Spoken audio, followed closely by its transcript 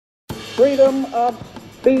freedom of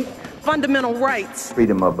speech, fundamental rights,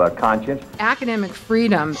 freedom of conscience, academic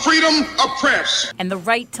freedom, freedom of press, and the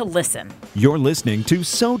right to listen. You're listening to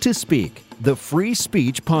So to Speak, the free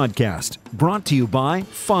speech podcast, brought to you by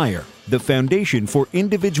FIRE, the Foundation for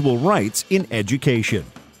Individual Rights in Education.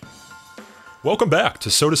 Welcome back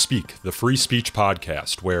to So to Speak, the free speech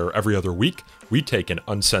podcast, where every other week we take an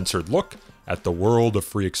uncensored look at the world of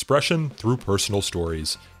free expression through personal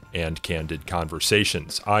stories and candid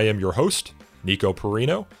conversations. I am your host, Nico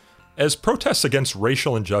Perino. As protests against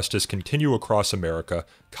racial injustice continue across America,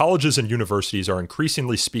 colleges and universities are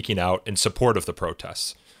increasingly speaking out in support of the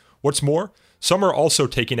protests. What's more, some are also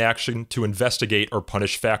taking action to investigate or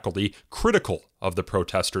punish faculty critical of the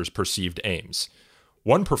protesters' perceived aims.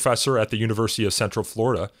 One professor at the University of Central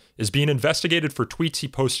Florida is being investigated for tweets he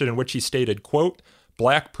posted in which he stated, quote,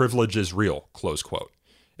 "Black privilege is real," close quote.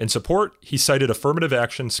 In support, he cited affirmative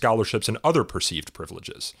action, scholarships, and other perceived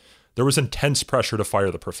privileges. There was intense pressure to fire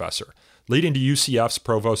the professor, leading to UCF's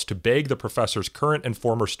provost to beg the professor's current and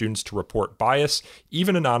former students to report bias,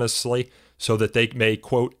 even anonymously, so that they may,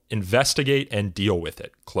 quote, "investigate and deal with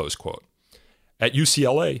it," close quote. At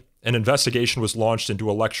UCLA, an investigation was launched into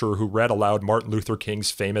a lecturer who read aloud Martin Luther King's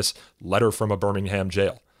famous Letter from a Birmingham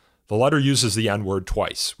Jail. The letter uses the N-word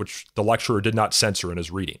twice, which the lecturer did not censor in his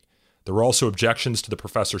reading. There were also objections to the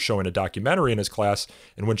professor showing a documentary in his class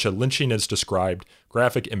in which a lynching is described,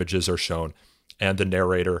 graphic images are shown, and the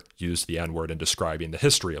narrator used the N-word in describing the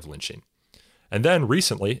history of lynching. And then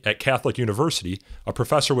recently, at Catholic University, a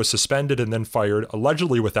professor was suspended and then fired,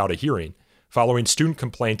 allegedly without a hearing, following student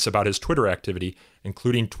complaints about his Twitter activity,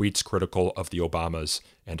 including tweets critical of the Obamas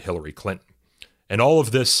and Hillary Clinton. And all of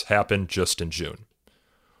this happened just in June.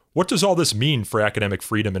 What does all this mean for academic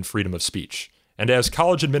freedom and freedom of speech? And as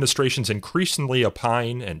college administrations increasingly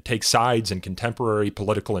opine and take sides in contemporary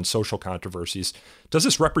political and social controversies, does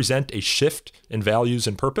this represent a shift in values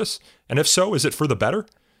and purpose? And if so, is it for the better?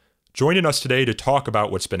 Joining us today to talk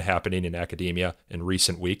about what's been happening in academia in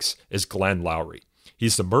recent weeks is Glenn Loury.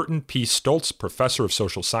 He's the Merton P. Stoltz Professor of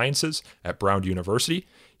Social Sciences at Brown University.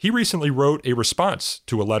 He recently wrote a response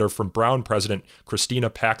to a letter from Brown President Christina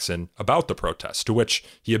Paxson about the protests, to which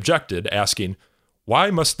he objected, asking, "Why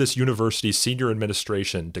must this university's senior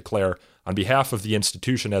administration declare on behalf of the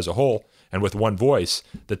institution as a whole, and with one voice,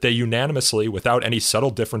 that they unanimously, without any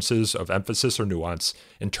subtle differences of emphasis or nuance,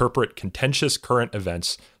 interpret contentious current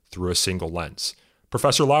events through a single lens?"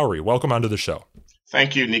 Professor Loury, welcome onto the show.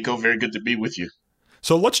 Thank you, Nico. Very good to be with you.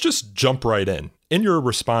 So let's just jump right in. In your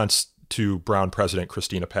response to Brown President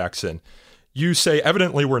Christina Paxson, you say,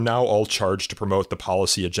 evidently, we're now all charged to promote the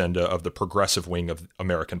policy agenda of the progressive wing of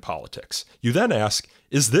American politics. You then ask,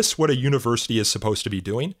 is this what a university is supposed to be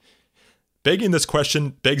doing? Begging this question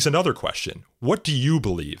begs another question. What do you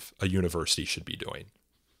believe a university should be doing?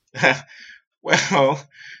 Well,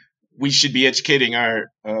 we should be educating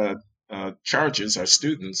our charges, our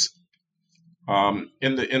students,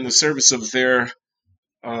 in the service of their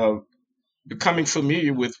becoming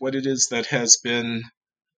familiar with what it is that has been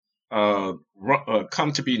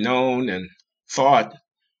come to be known and thought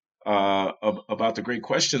about the great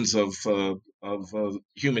questions of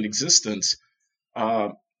human existence,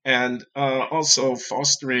 and also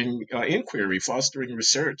fostering inquiry, fostering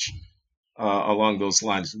research along those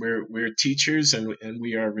lines. We're teachers and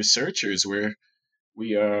we are researchers.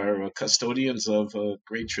 We are custodians of a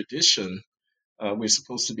great tradition. We're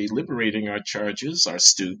supposed to be liberating our charges, our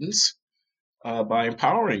students, by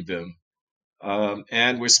empowering them.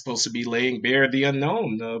 And we're supposed to be laying bare the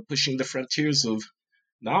unknown, pushing the frontiers of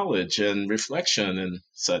knowledge and reflection and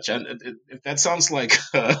such. And if that sounds like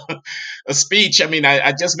a speech, I mean,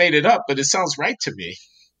 I just made it up, but it sounds right to me.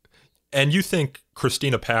 And you think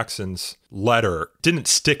Christina Paxson's letter didn't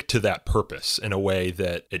stick to that purpose in a way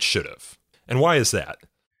that it should have. And why is that?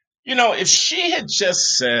 You know, if she had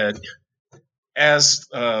just said, as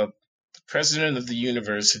president of the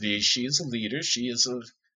university, she is a leader, she is a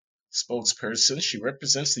spokesperson, she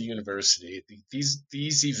represents the university.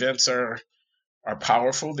 These events are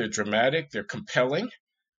powerful, they're dramatic, they're compelling.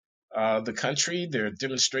 The country, there are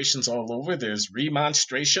demonstrations all over, there's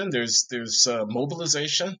remonstration, there's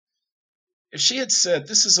mobilization. If she had said,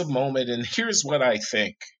 this is a moment and here's what I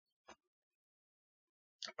think,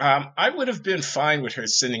 I would have been fine with her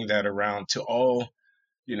sending that around to all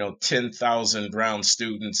 10,000 Brown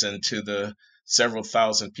students and to the several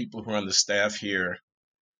thousand people who are on the staff here.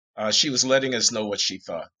 She was letting us know what she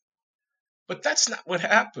thought. But that's not what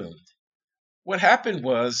happened. What happened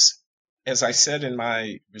was, as I said in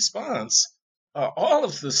my response, all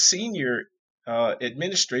of the senior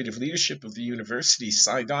administrative leadership of the university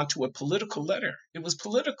signed on to a political letter. It was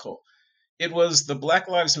political. it was the Black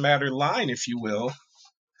Lives Matter line, if you will,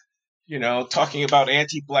 talking about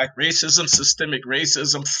anti-Black racism, systemic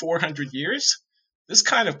racism, 400 years. This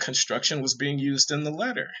kind of construction was being used in the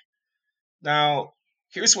letter. Now,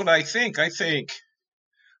 here's what I think. I think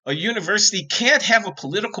a university can't have a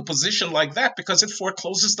political position like that because it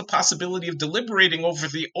forecloses the possibility of deliberating over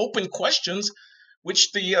the open questions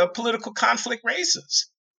which the political conflict raises.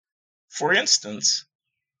 For instance,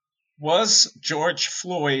 was George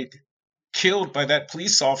Floyd killed by that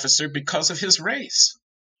police officer because of his race?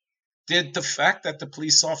 Did the fact that the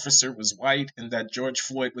police officer was white and that George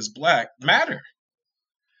Floyd was Black matter?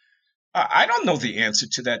 I don't know the answer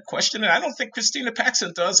to that question, and I don't think Christina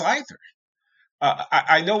Paxson does either.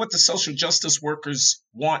 I know what the social justice workers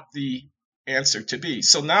want the answer to be.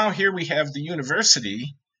 So now here we have the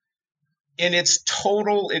university in its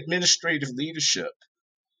total administrative leadership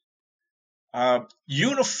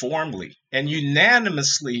uniformly and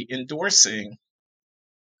unanimously endorsing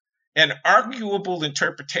an arguable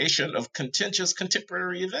interpretation of contentious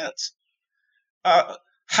contemporary events.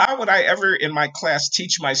 How would I ever in my class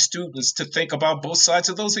teach my students to think about both sides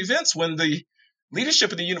of those events when the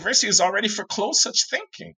leadership of the university has already foreclosed such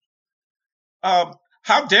thinking?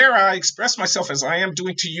 How dare I express myself as I am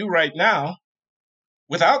doing to you right now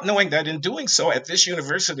without knowing that in doing so at this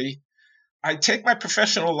university, I take my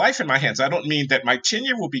professional life in my hands. I don't mean that my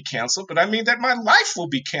tenure will be canceled, but I mean that my life will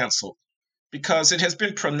be canceled because it has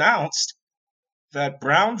been pronounced that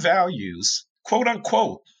Brown values, quote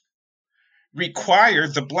unquote, require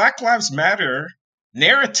the Black Lives Matter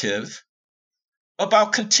narrative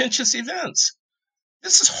about contentious events.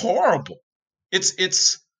 This is horrible.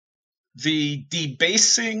 It's the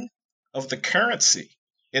debasing of the currency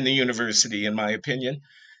in the university, in my opinion,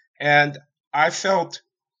 and I felt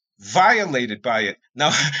violated by it.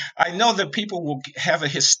 Now, I know that people will have a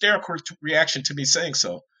hysterical reaction to me saying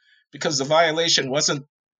so, because the violation wasn't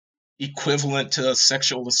equivalent to a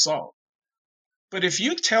sexual assault. But if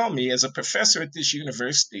you tell me as a professor at this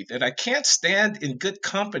university that I can't stand in good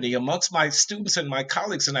company amongst my students and my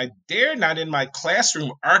colleagues, and I dare not in my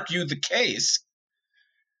classroom argue the case,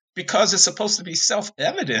 because it's supposed to be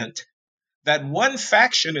self-evident that one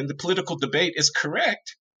faction in the political debate is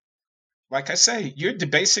correct, like I say, you're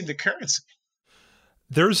debasing the currency.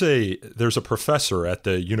 There's a professor at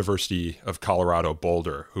the University of Colorado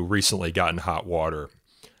Boulder who recently got in hot water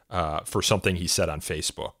for something he said on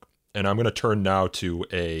Facebook. And I'm going to turn now to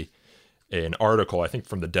an article, I think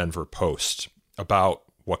from the Denver Post, about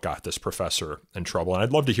what got this professor in trouble. And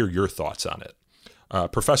I'd love to hear your thoughts on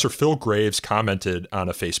it. Professor Phil Graves commented on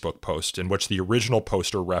a Facebook post in which the original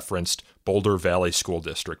poster referenced Boulder Valley School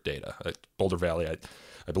District data. Boulder Valley,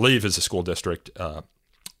 I believe, is a school district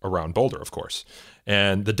around Boulder, of course.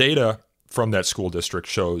 And the data from that school district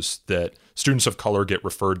shows that students of color get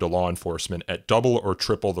referred to law enforcement at double or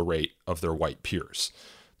triple the rate of their white peers.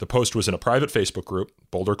 The post was in a private Facebook group,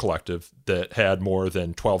 Boulder Collective, that had more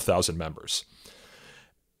than 12,000 members.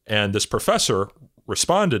 And this professor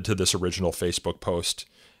responded to this original Facebook post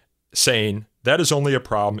saying, that is only a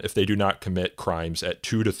problem if they do not commit crimes at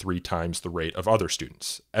 2 to 3 times the rate of other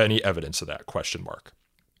students. Any evidence of that? ?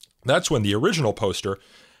 That's when the original poster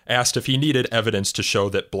asked if he needed evidence to show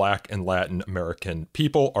that Black and Latin American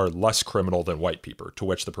people are less criminal than white people, to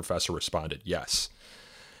which the professor responded, yes.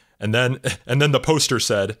 And then the poster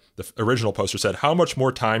said, the original poster said, how much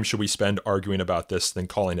more time should we spend arguing about this than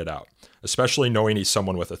calling it out, especially knowing he's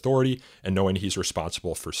someone with authority and knowing he's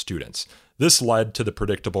responsible for students. This led to the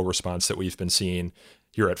predictable response that we've been seeing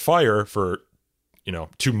here at FIRE for,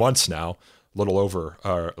 2 months now, a little over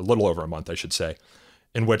a month, I should say,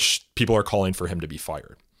 in which people are calling for him to be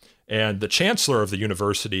fired. And the chancellor of the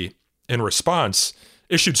university, in response,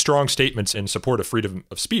 issued strong statements in support of freedom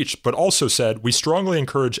of speech, but also said, we strongly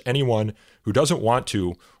encourage anyone who doesn't want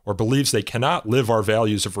to or believes they cannot live our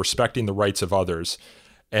values of respecting the rights of others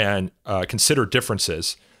and consider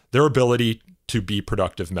differences, their ability to be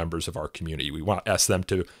productive members of our community. We want to ask them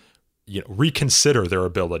to reconsider their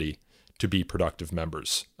ability to be productive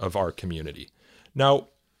members of our community. Now,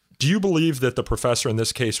 do you believe that the professor in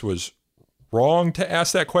this case was wrong to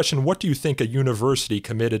ask that question? What do you think a university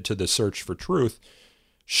committed to the search for truth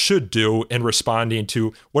should do in responding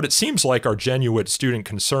to what it seems like are genuine student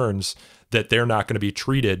concerns that they're not going to be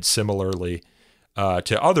treated similarly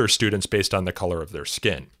to other students based on the color of their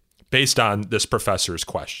skin, based on this professor's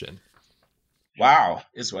question? Wow,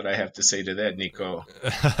 is what I have to say to that, Nico.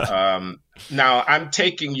 Now, I'm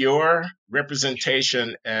taking your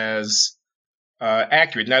representation as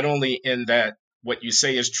accurate, not only in that what you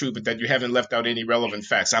say is true, but that you haven't left out any relevant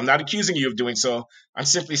facts. I'm not accusing you of doing so. I'm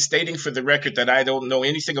simply stating for the record that I don't know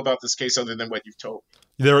anything about this case other than what you've told.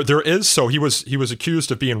 There is. So he was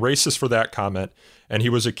accused of being racist for that comment, and he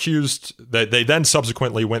was accused that they then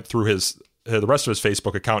subsequently went through the rest of his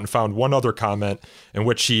Facebook account and found one other comment in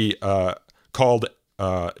which he called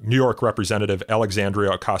New York Representative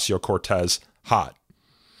Alexandria Ocasio-Cortez hot.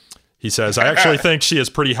 He says, I actually think she is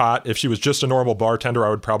pretty hot. If she was just a normal bartender, I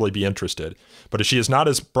would probably be interested. But if she is not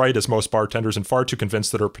as bright as most bartenders and far too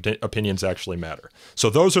convinced that her opinions actually matter. So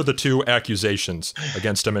those are the two accusations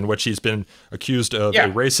against him in which he's been accused of a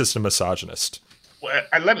racist and misogynist. Well,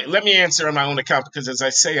 let me answer on my own account, because as I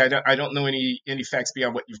say, I don't know any facts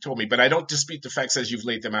beyond what you've told me, but I don't dispute the facts as you've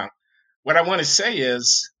laid them out. What I want to say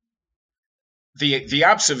is the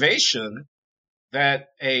observation that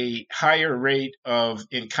a higher rate of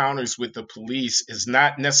encounters with the police is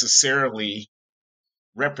not necessarily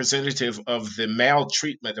representative of the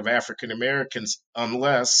maltreatment of African Americans,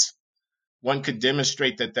 unless one could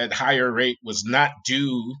demonstrate that that higher rate was not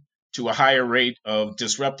due to a higher rate of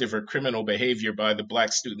disruptive or criminal behavior by the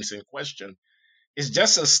Black students in question, is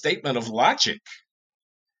just a statement of logic.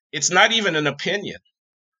 It's not even an opinion,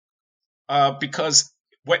 because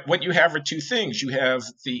what you have are two things. You have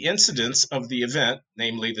the incidents of the event,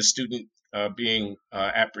 namely the student being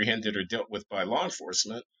apprehended or dealt with by law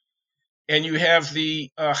enforcement, and you have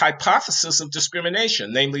the hypothesis of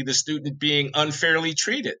discrimination, namely the student being unfairly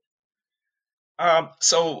treated.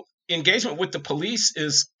 So engagement with the police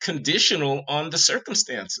is conditional on the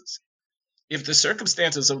circumstances. If the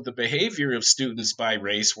circumstances of the behavior of students by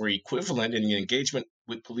race were equivalent and the engagement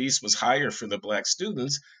with police was higher for the Black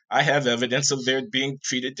students, I have evidence of their being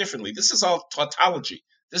treated differently. This is all tautology.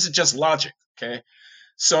 This is just logic, okay?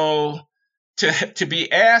 So to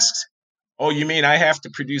be asked, oh, you mean I have to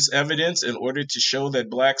produce evidence in order to show that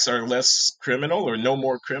Blacks are less criminal or no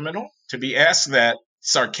more criminal? To be asked that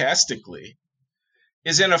sarcastically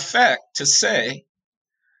is in effect to say,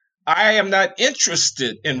 I am not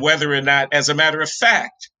interested in whether or not, as a matter of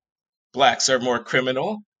fact, Blacks are more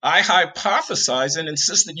criminal. I hypothesize and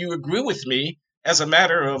insist that you agree with me as a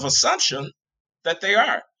matter of assumption that they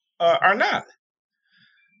are not.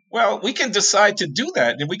 Well, we can decide to do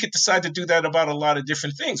that, and we could decide to do that about a lot of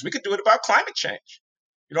different things. We could do it about climate change.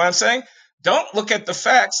 You know what I'm saying? Don't look at the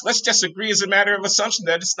facts. Let's just agree as a matter of assumption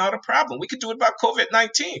that it's not a problem. We could do it about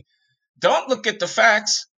COVID-19. Don't look at the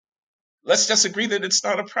facts. Let's just agree that it's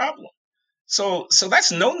not a problem. So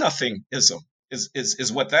that's know-nothingism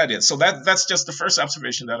is what that is. So that's just the first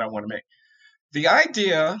observation that I want to make. The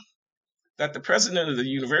idea that the president of the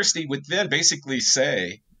university would then basically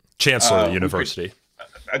say, Chancellor of the university,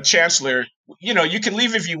 a chancellor, you can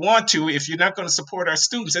leave if you want to if you're not going to support our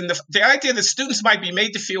students. And the idea that students might be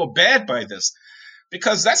made to feel bad by this,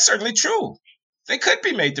 because that's certainly true. They could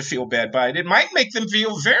be made to feel bad by it. It might make them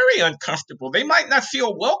feel very uncomfortable. They might not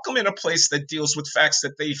feel welcome in a place that deals with facts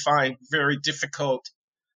that they find very difficult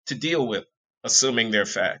to deal with, assuming they're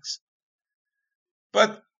facts.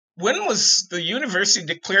 But when was the university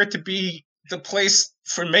declared to be the place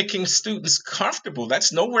for making students comfortable?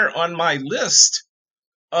 That's nowhere on my list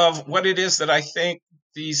of what it is that I think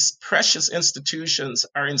these precious institutions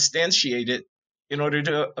are instantiated in order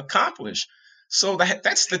to accomplish. So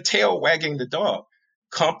that's the tail wagging the dog.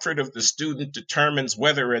 Comfort of the student determines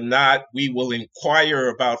whether or not we will inquire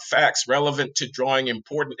about facts relevant to drawing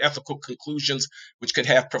important ethical conclusions, which could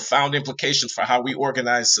have profound implications for how we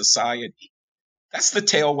organize society. That's the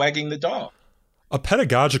tail wagging the dog. A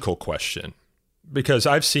pedagogical question, because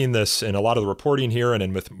I've seen this in a lot of the reporting here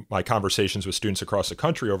and with my conversations with students across the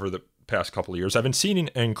country over the past couple of years. I've been seeing an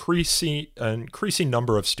increasing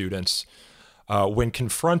number of students when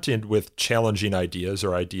confronted with challenging ideas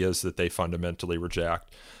or ideas that they fundamentally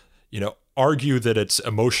reject, argue that it's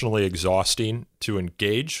emotionally exhausting to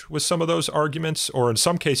engage with some of those arguments. Or in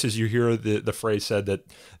some cases, you hear the phrase said that,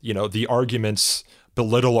 the arguments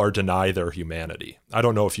belittle or deny their humanity. I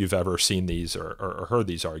don't know if you've ever seen these or heard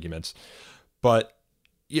these arguments, but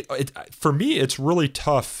for me, it's really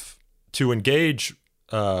tough to engage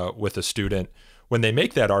with a student when they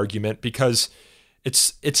make that argument, because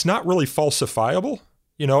it's not really falsifiable.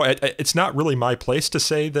 It's not really my place to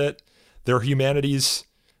say that their humanity's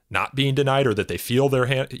not being denied or that they feel their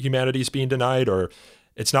humanity's being denied, or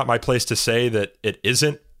it's not my place to say that it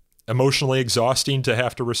isn't emotionally exhausting to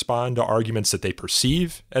have to respond to arguments that they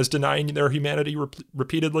perceive as denying their humanity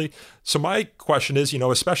repeatedly. So my question is,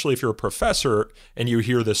 especially if you're a professor and you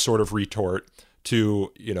hear this sort of retort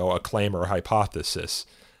to, a claim or a hypothesis,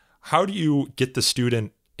 how do you get the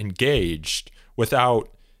student engaged without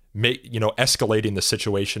escalating the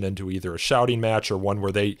situation into either a shouting match or one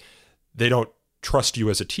where they don't trust you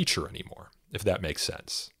as a teacher anymore, if that makes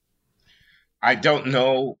sense? I don't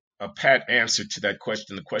know a pat answer to that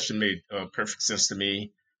question. The question made perfect sense to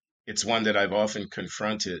me. It's one that I've often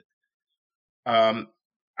confronted.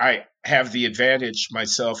 I have the advantage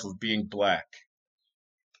myself of being Black.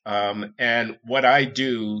 And what I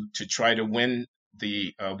do to try to win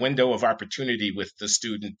the window of opportunity with the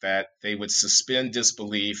student, that they would suspend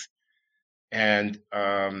disbelief and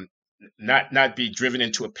not be driven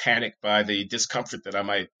into a panic by the discomfort that I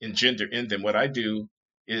might engender in them. What I do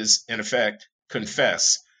is, in effect,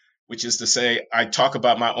 confess, which is to say, I talk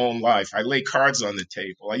about my own life. I lay cards on the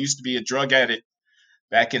table. I used to be a drug addict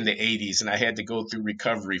back in the 80s, and I had to go through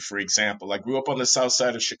recovery, for example. I grew up on the south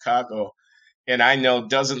side of Chicago, and I know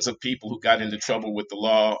dozens of people who got into trouble with the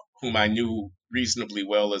law, whom I knew reasonably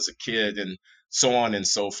well as a kid, and so on and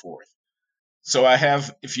so forth. So I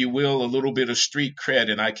have, if you will, a little bit of street cred,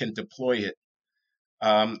 and I can deploy it.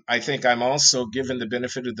 I think I'm also given the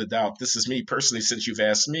benefit of the doubt. This is me personally, since you've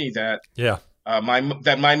asked me that. Yeah.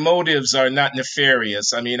 My motives are not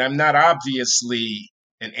nefarious. I mean, I'm not obviously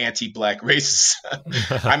an anti-Black racist.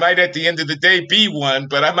 I might, at the end of the day, be one,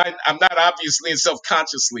 but I'm not obviously and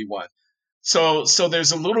self-consciously one. So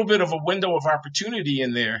there's a little bit of a window of opportunity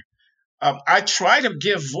in there. I try to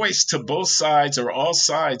give voice to both sides or all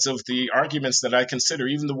sides of the arguments that I consider,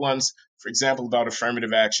 even the ones, for example, about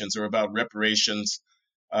affirmative actions or about reparations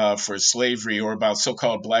for slavery or about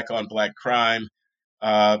so-called Black-on-Black crime.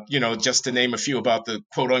 Just to name a few, about the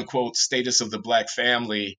quote-unquote status of the Black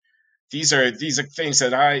family. These are things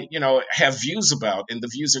that I, have views about, and the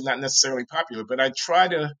views are not necessarily popular, but I try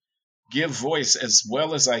to give voice as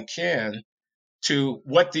well as I can to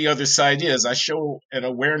what the other side is. I show an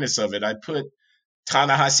awareness of it. I put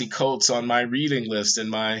Ta-Nehisi Coates on my reading list in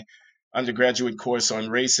my undergraduate course on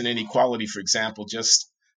race and inequality, for example, just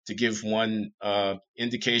to give one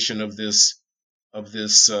indication of this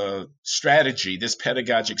strategy, this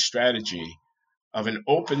pedagogic strategy of an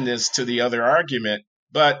openness to the other argument,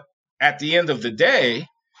 but at the end of the day,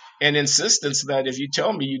 an insistence that if you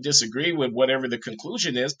tell me you disagree with whatever the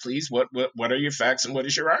conclusion is, please, what are your facts and what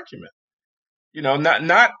is your argument?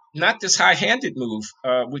 Not this high-handed move,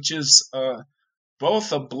 which is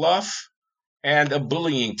both a bluff and a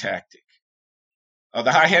bullying tactic.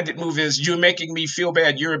 The high-handed move is, you're making me feel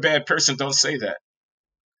bad, you're a bad person, don't say that.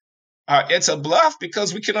 It's a bluff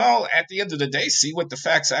because we can all, at the end of the day, see what the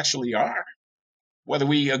facts actually are. Whether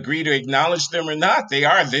we agree to acknowledge them or not, they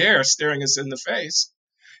are there staring us in the face.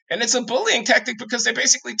 And it's a bullying tactic because they're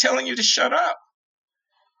basically telling you to shut up.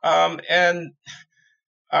 I'll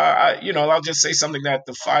just say something that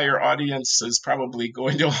the FIRE audience is probably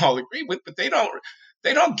going to all agree with, but they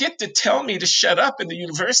don't get to tell me to shut up in the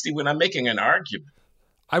university when I'm making an argument.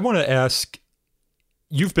 I want to ask,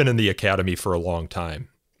 you've been in the academy for a long time.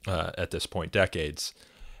 At this point, decades.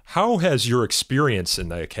 How has your experience in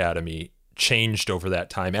the academy changed over that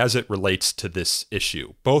time as it relates to this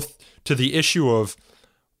issue, both to the issue of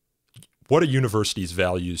what a university's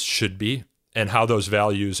values should be and how those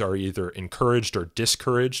values are either encouraged or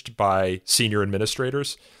discouraged by senior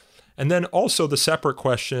administrators, and then also the separate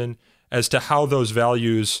question as to how those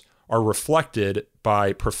values are reflected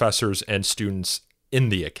by professors and students in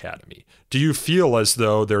the academy? Do you feel as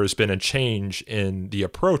though there has been a change in the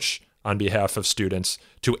approach on behalf of students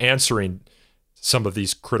to answering some of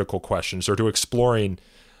these critical questions or to exploring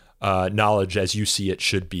knowledge as you see it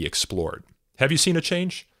should be explored? Have you seen a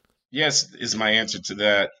change? Yes, is my answer to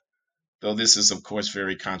that, though this is, of course,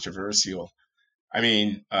 very controversial. I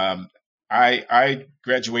mean, I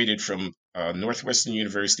graduated from Northwestern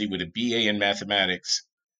University with a BA in mathematics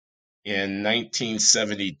in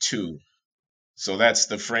 1972. So that's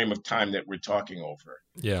the frame of time that we're talking over.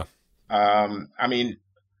 Yeah. I mean,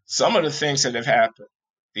 some of the things that have happened,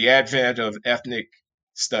 the advent of ethnic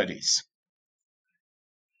studies,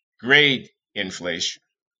 grade inflation,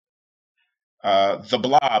 the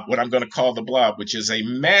blob, what I'm going to call the blob, which is a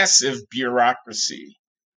massive bureaucracy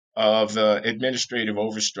of administrative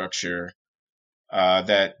overstructure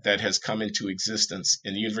that has come into existence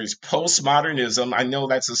in the university. Postmodernism, I know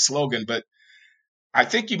that's a slogan, but I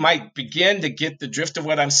think you might begin to get the drift of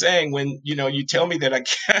what I'm saying when, you tell me that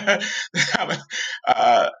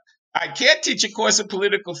I can't teach a course of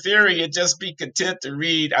political theory and just be content to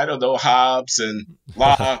read, I don't know, Hobbes and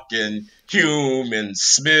Locke and Hume and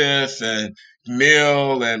Smith and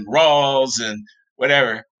Mill and Rawls and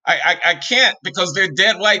whatever. I can't, because they're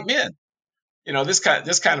dead white men. This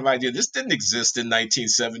kind of idea, this didn't exist in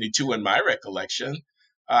 1972 in my recollection.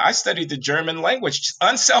 I studied the German language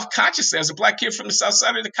unselfconsciously as a Black kid from the south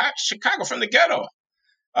side of Chicago, from the ghetto.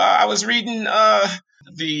 I was reading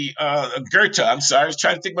the Goethe. I'm sorry, I was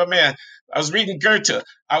trying to think of my man. I was reading Goethe.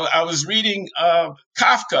 I was reading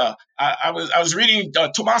Kafka. I was reading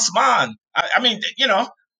Thomas Mann. I mean,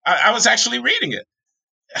 I was actually reading it.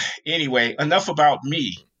 Anyway, enough about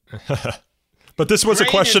me. But this was a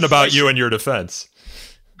question about you and your defense.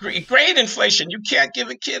 Grade inflation. You can't give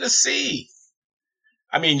a kid a C.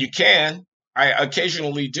 I mean, you can. I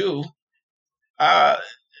occasionally do. It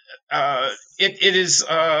is,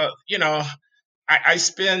 I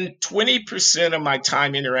spend 20% of my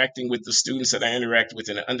time interacting with the students that I interact with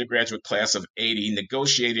in an undergraduate class of 80,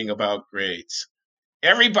 negotiating about grades.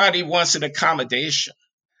 Everybody wants an accommodation.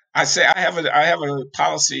 I say I have a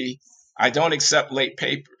policy. I don't accept late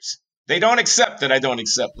papers. They don't accept that I don't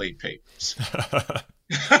accept late papers.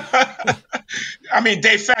 I mean,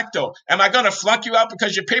 de facto. Am I going to flunk you out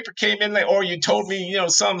because your paper came in late, or you told me,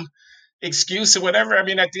 some excuse or whatever? I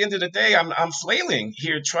mean, at the end of the day, I'm flailing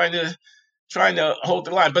here, trying to hold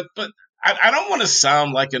the line. But I don't want to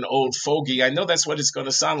sound like an old fogey. I know that's what it's going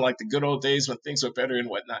to sound like, the good old days when things were better and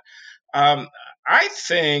whatnot. I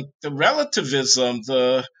think the relativism,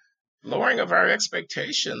 the lowering of our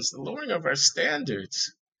expectations, the lowering of our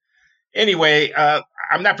standards. Anyway,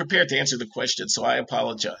 I'm not prepared to answer the question, so I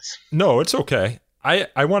apologize. No, it's okay.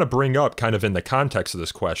 I want to bring up, kind of in the context of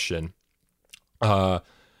this question, a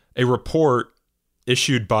report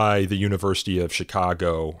issued by the University of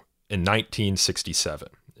Chicago in 1967.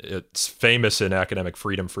 It's famous in academic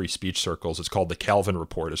freedom, free speech circles. It's called the Calvin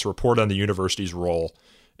Report. It's a report on the university's role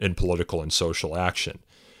in political and social action.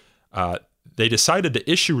 They decided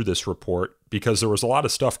to issue this report because there was a lot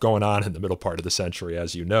of stuff going on in the middle part of the century,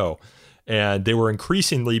 as you know, and they were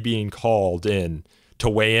increasingly being called in to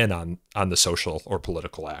weigh in on the social or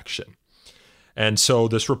political action. And so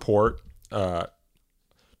this report,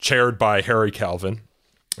 chaired by Harry Calvin,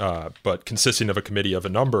 but consisting of a committee of a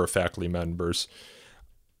number of faculty members,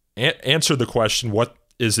 answered the question, what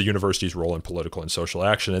is the university's role in political and social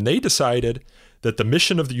action? And they decided that the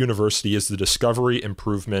mission of the university is the discovery,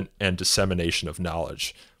 improvement, and dissemination of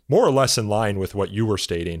knowledge, more or less in line with what you were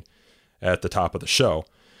stating at the top of the show.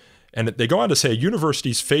 And they go on to say, a university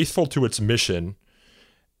that is faithful to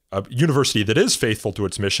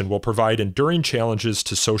its mission will provide enduring challenges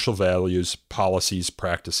to social values, policies,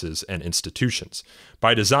 practices, and institutions.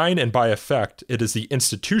 By design and by effect, it is the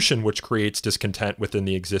institution which creates discontent within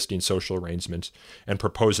the existing social arrangements and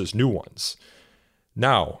proposes new ones.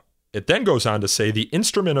 Now, it then goes on to say the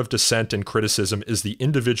instrument of dissent and criticism is the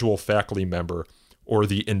individual faculty member or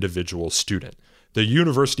the individual student. The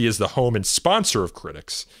university is the home and sponsor of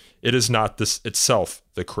critics. It is not itself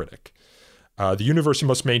the critic. The university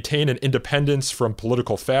must maintain an independence from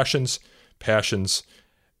political fashions, passions,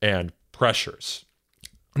 and pressures.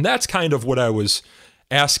 And that's kind of what I was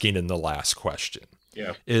asking in the last question.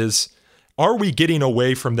 Yeah. Is, are we getting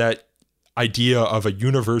away from that idea of a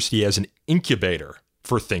university as an incubator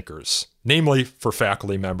for thinkers, namely for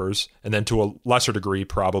faculty members, and then to a lesser degree,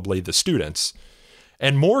 probably the students,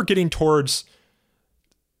 and more getting towards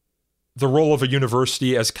the role of a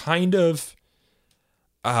university as kind of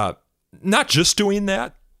not just doing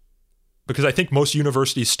that, because I think most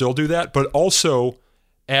universities still do that, but also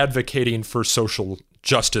advocating for social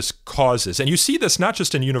justice causes. And you see this not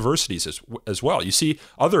just in universities as well. You see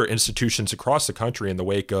other institutions across the country in the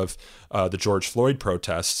wake of the George Floyd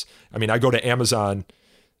protests. I mean, I go to Amazon's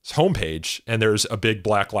homepage and there's a big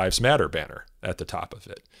Black Lives Matter banner at the top of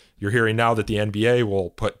it. You're hearing now that the NBA will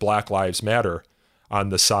put Black Lives Matter on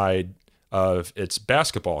the side of its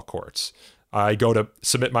basketball courts. I go to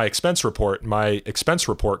submit my expense report. My expense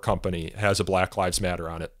report company has a Black Lives Matter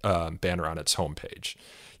on it banner on its homepage.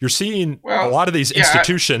 You're seeing a lot of these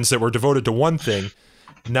institutions that were devoted to one thing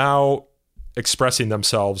now expressing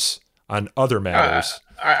themselves on other matters.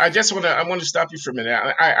 I want to stop you for a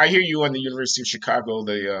minute. I hear you on the University of Chicago,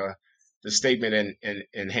 the statement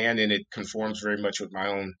in hand, and it conforms very much with my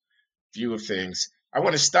own view of things. I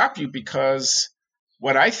want to stop you because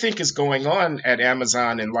what I think is going on at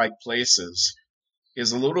Amazon and like places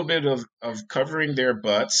is a little bit of covering their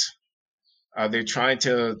butts. They're trying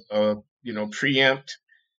to, preempt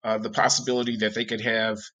the possibility that they could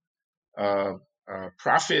have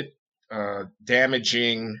profit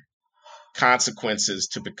damaging consequences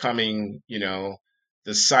to becoming,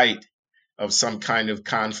 the site of some kind of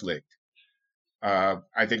conflict.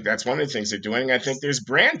 I think that's one of the things they're doing. I think there's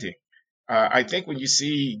branding. I think when you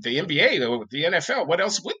see the NBA or the NFL, what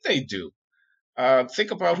else would they do?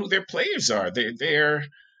 Think about who their players are. Their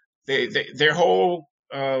whole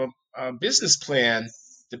business plan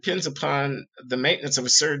depends upon the maintenance of a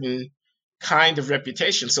certain kind of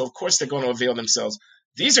reputation. So of course they're going to avail themselves.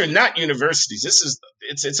 These are not universities.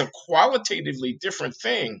 It's a qualitatively different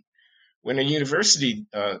thing when a university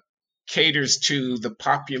caters to the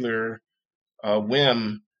popular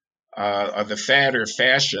whim or the fad or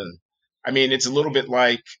fashion. I mean, it's a little bit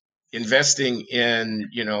like investing in,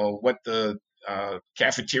 what the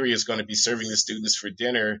cafeteria is going to be serving the students for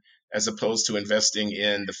dinner, as opposed to investing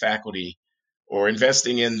in the faculty or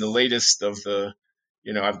investing in the latest of the,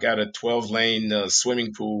 I've got a 12-lane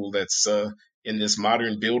swimming pool that's in this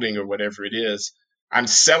modern building or whatever it is. I'm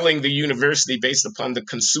selling the university based upon the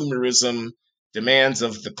consumerism demands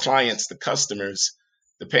of the clients, the customers,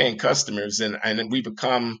 the paying customers, and we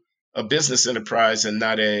become a business enterprise and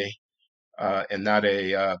not a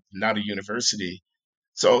university.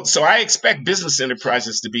 So I expect business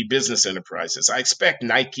enterprises to be business enterprises. I expect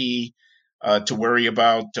Nike to worry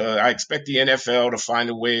about. I expect the NFL to find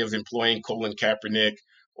a way of employing Colin Kaepernick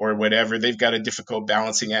or whatever. They've got a difficult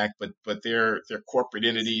balancing act, but they're corporate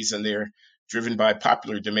entities and they're driven by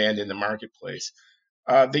popular demand in the marketplace.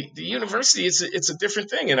 The university, it's a different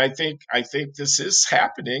thing, and I think this is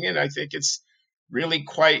happening, and I think it's really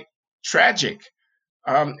quite tragic.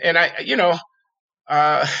 And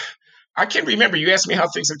I can remember, you asked me how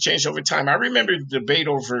things have changed over time. I remember the debate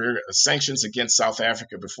over sanctions against South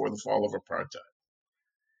Africa before the fall of apartheid.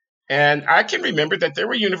 And I can remember that there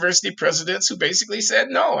were university presidents who basically said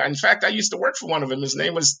no. In fact, I used to work for one of them. His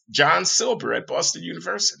name was John Silber at Boston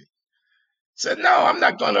University. Said, no, I'm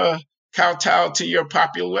not going to kowtow to your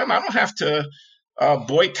popular whim. I don't have to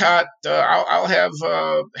boycott. I'll have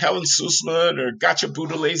Helen Suzman or Gacha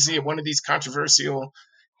Buthelezi or one of these controversial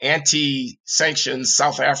anti-sanctions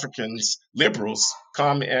South Africans, liberals,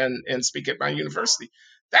 come and speak at my university.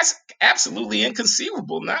 That's absolutely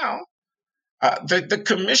inconceivable now. The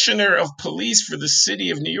commissioner of police for the city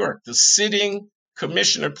of New York, the sitting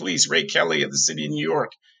commissioner of police, Ray Kelly of the city of New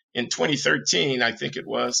York in 2013, I think it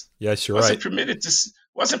was. Yes, you're wasn't right.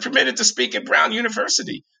 Wasn't permitted to speak at Brown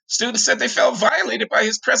University. Students said they felt violated by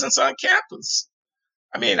his presence on campus.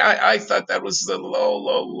 I mean, I thought that was the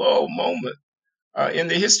low moment. In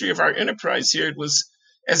the history of our enterprise here. It was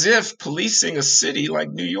as if policing a city like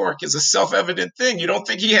New York is a self-evident thing. You don't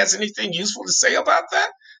think he has anything useful to say about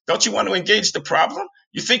that? Don't you want to engage the problem?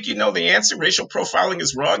 You think you know the answer? Racial profiling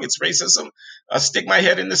is wrong. It's racism. Stick my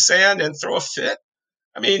head in the sand and throw a fit.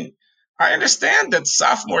 I mean, I understand that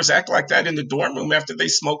sophomores act like that in the dorm room after they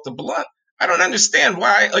smoke the blunt. I don't understand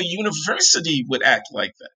why a university would act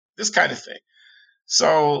like that, this kind of thing.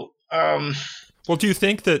 So, well, do you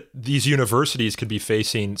think that these universities could be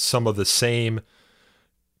facing some of the same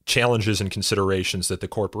challenges and considerations that the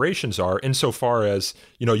corporations are, insofar as,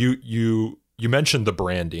 you mentioned the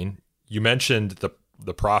branding, you mentioned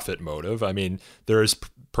the profit motive. I mean, there is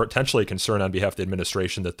potentially concern on behalf of the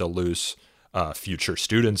administration that they'll lose future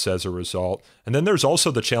students as a result. And then there's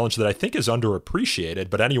also the challenge that I think is underappreciated,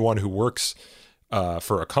 but anyone who works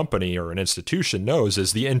for a company or an institution knows,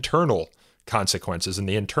 is the internal consequences and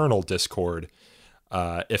the internal discord.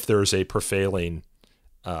 If there's a prevailing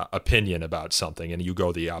opinion about something and you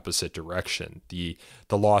go the opposite direction, the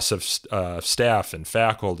loss of staff and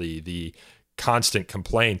faculty, the constant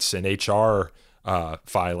complaints and HR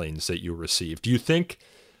filings that you receive. Do you think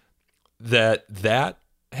that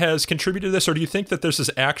has contributed to this, or do you think that this is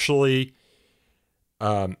actually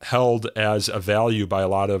held as a value by a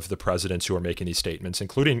lot of the presidents who are making these statements,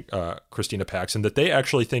 including Christina Paxson, that they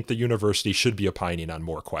actually think the university should be opining on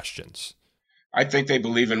more questions? I think they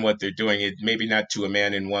believe in what they're doing. It maybe not to a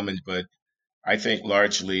man and woman, but I think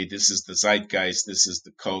largely this is the zeitgeist. This is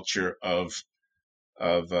the culture of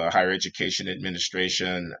higher education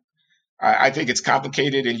administration. I think it's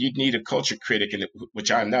complicated, and you'd need a culture critic, which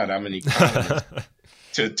I'm not. I'm an economist.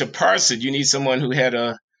 to parse it, you need someone who had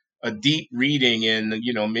a deep reading in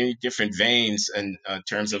many different veins in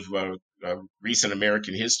terms of recent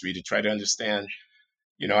American history to try to understand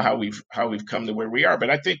how we've come to where we are.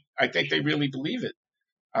 But I think they really believe it.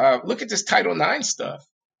 Look at this Title IX stuff.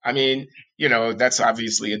 I mean, that's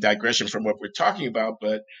obviously a digression from what we're talking about,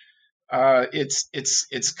 but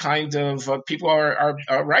it's kind of people are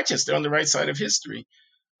righteous. They're on the right side of history.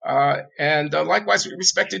 And likewise, with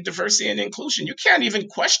respect to diversity and inclusion, you can't even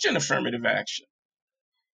question affirmative action.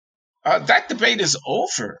 That debate is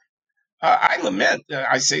over. I lament,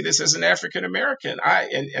 I say this as an African American,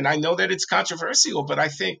 and I know that it's controversial, but I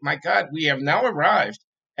think, my God, we have now arrived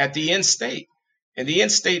at the end state. And the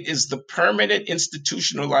end state is the permanent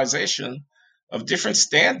institutionalization of different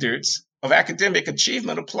standards of academic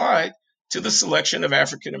achievement applied to the selection of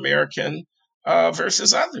African American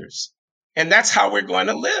versus others. And that's how we're going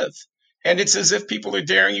to live. And it's as if people are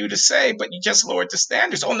daring you to say, but you just lowered the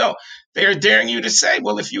standards. Oh, no, they are daring you to say,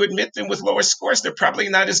 well, if you admit them with lower scores, they're probably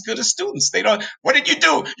not as good as students. What did you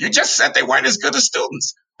do? You just said they weren't as good as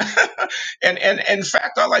students. and in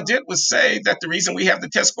fact, all I did was say that the reason we have the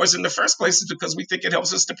test scores in the first place is because we think it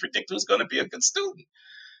helps us to predict who's going to be a good student.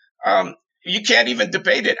 You can't even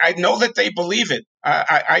debate it. I know that they believe it.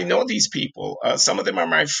 I know these people. Some of them are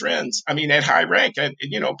my friends. I mean, at high rank,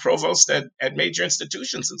 provost at major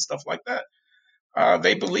institutions and stuff like that.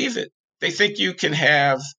 They believe it. They think you can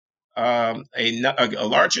have a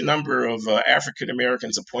larger number of African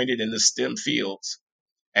Americans appointed in the STEM fields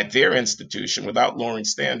at their institution without lowering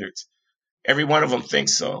standards. Every one of them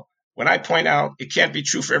thinks so. When I point out it can't be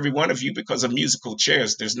true for every one of you because of musical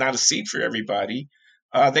chairs, there's not a seat for everybody,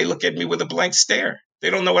 they look at me with a blank stare. They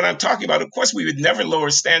don't know what I'm talking about. Of course, we would never lower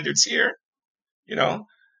standards here, you know.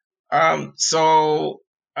 So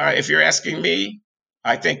if you're asking me,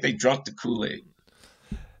 I think they drunk the Kool-Aid.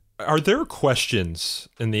 Are there questions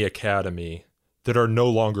in the academy that are no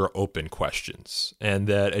longer open questions and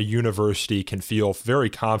that a university can feel very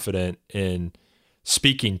confident in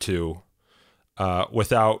speaking to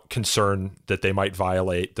without concern that they might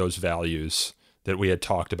violate those values that we had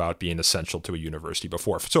talked about being essential to a university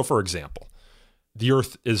before? So, for example, the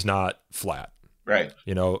Earth is not flat. Right.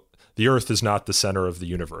 The Earth is not the center of the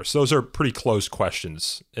universe. Those are pretty close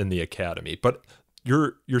questions in the academy. But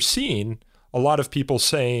you're seeing a lot of people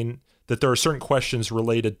saying that there are certain questions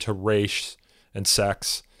related to race and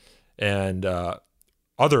sex and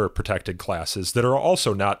other protected classes that are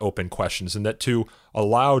also not open questions, and that to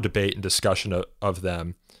allow debate and discussion of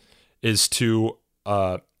them is to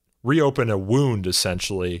reopen a wound,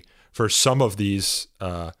 essentially, for some of these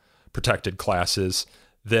protected classes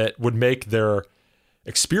that would make their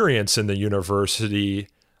experience in the university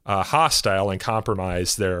hostile and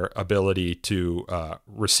compromise their ability to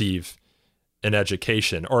receive an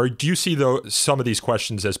education. Or do you see some of these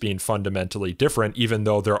questions as being fundamentally different, even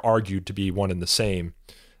though they're argued to be one and the same?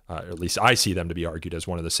 Or at least I see them to be argued as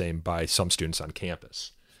one and the same by some students on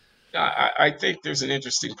campus. I think there's an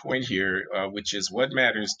interesting point here, which is what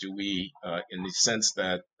matters do we, in the sense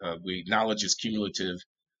that knowledge is cumulative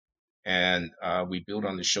and we build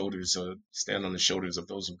on the shoulders, stand on the shoulders of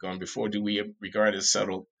those who've gone before. Do we regard as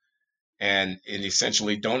settled and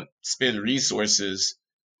essentially don't spend resources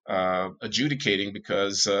adjudicating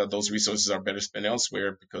because those resources are better spent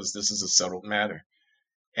elsewhere because this is a settled matter?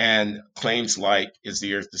 And claims like, is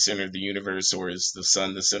the Earth the center of the universe, or is the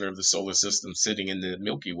sun the center of the solar system sitting in the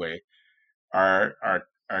Milky Way, are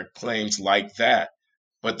claims like that.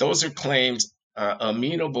 But those are claims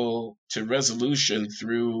amenable to resolution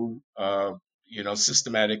through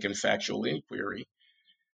systematic and factual inquiry.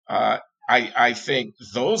 I think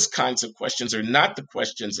those kinds of questions are not the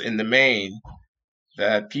questions in the main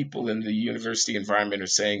that people in the university environment are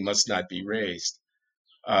saying must not be raised.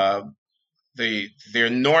 They're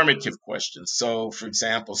normative questions. So, for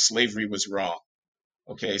example, slavery was wrong.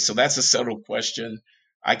 Okay, so that's a settled question.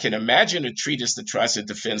 I can imagine a treatise that tries to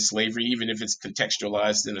defend slavery, even if it's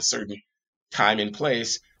contextualized in a certain time and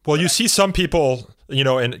place. Well, you see some people,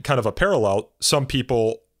 in kind of a parallel, some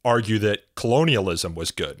people argue that colonialism was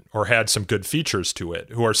good or had some good features to it,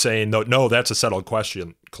 who are saying, no, that's a settled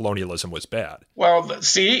question. Colonialism was bad. Well,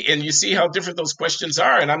 see, and you see how different those questions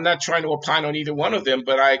are. And I'm not trying to opine on either one of them,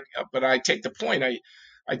 but I take the point. I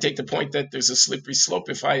take the point that there's a slippery slope.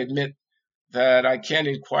 If I admit that I can't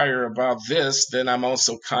inquire about this, then I'm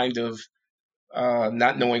also kind of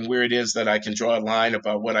not knowing where it is that I can draw a line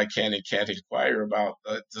about what I can and can't inquire about.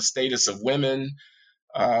 The status of women,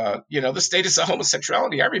 the status of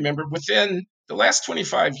homosexuality. I remember within the last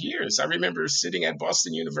 25 years, I remember sitting at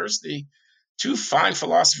Boston University, two fine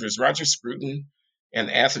philosophers, Roger Scruton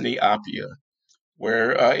and Anthony Appiah,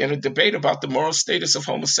 were in a debate about the moral status of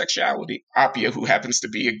homosexuality. Appiah, who happens to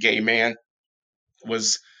be a gay man,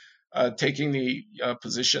 was taking the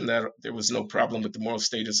position that there was no problem with the moral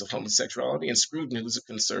status of homosexuality. And Scruton, who's a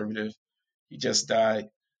conservative, he just died,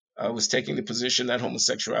 was taking the position that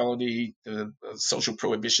homosexuality, the social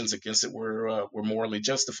prohibitions against it were morally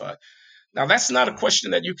justified. Now, that's not a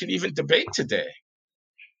question that you can even debate today.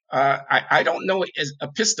 I don't know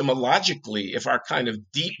epistemologically if our kind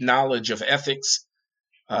of deep knowledge of ethics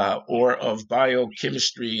or of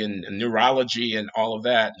biochemistry and neurology and all of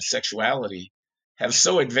that and sexuality have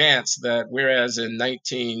so advanced that whereas in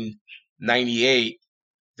 1998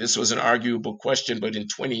 this was an arguable question, but in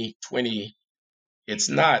 2020 it's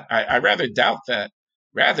not. I rather doubt that.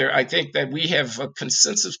 Rather, I think that we have a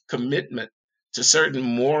consensus commitment to certain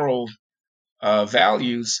moral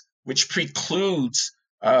values which precludes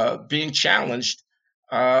being challenged.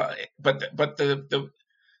 But the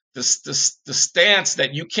stance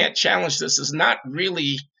that you can't challenge this is not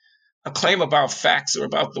really a claim about facts or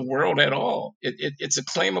about the world at all. It's a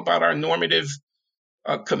claim about our normative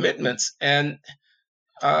commitments. And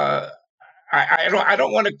I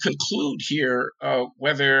don't want to conclude here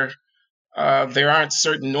whether there aren't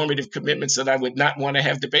certain normative commitments that I would not want to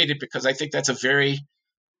have debated, because I think that's a very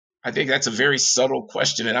subtle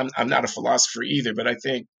question, and I'm not a philosopher either, but I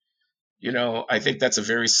think that's a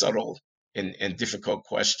very subtle and difficult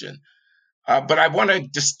question. But I want to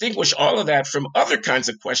distinguish all of that from other kinds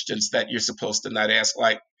of questions that you're supposed to not ask,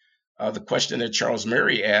 like the question that Charles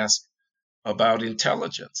Murray asked about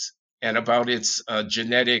intelligence and about its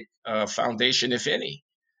genetic foundation, if any.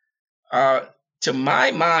 To my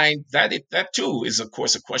mind, that too is, of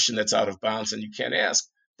course, a question that's out of bounds and you can't ask.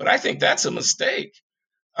 But I think that's a mistake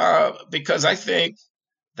because I think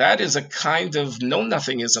that is a kind of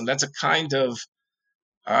know-nothingism. That's a kind of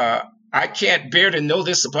I can't bear to know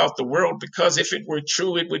this about the world because if it were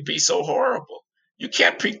true, it would be so horrible. You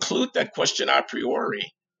can't preclude that question a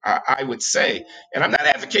priori, I would say. And I'm not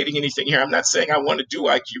advocating anything here. I'm not saying I want to do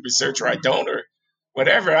IQ research or I don't or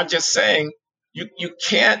whatever. I'm just saying you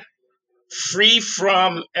can't, free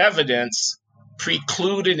from evidence,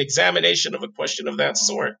 preclude an examination of a question of that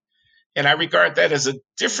sort. And I regard that as a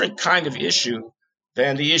different kind of issue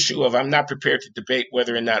than the issue of I'm not prepared to debate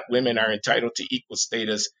whether or not women are entitled to equal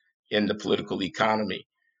status in the political economy.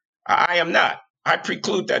 I am not. I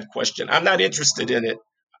preclude that question. I'm not interested in it,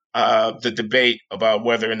 the debate about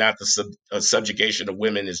whether or not the subjugation of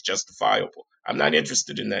women is justifiable. I'm not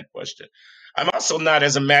interested in that question. I'm also not,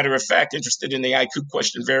 as a matter of fact, interested in the IQ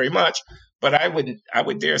question very much, but I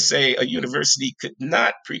would dare say a university could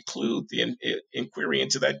not preclude the inquiry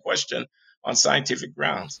into that question on scientific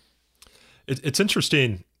grounds. It's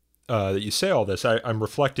interesting that you say all this. I'm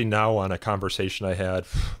reflecting now on a conversation I had,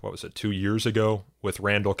 2 years ago with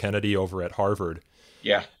Randall Kennedy over at Harvard.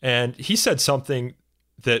 Yeah. And he said something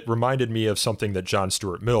that reminded me of something that John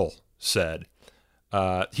Stuart Mill said.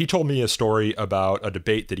 He told me a story about a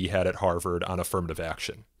debate that he had at Harvard on affirmative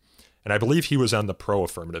action. And I believe he was on the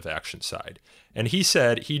pro-affirmative action side. And he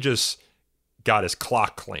said he just got his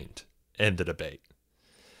clock cleaned in the debate.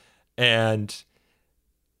 And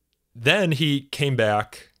then he came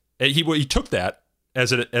back. He took that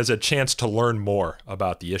as a chance to learn more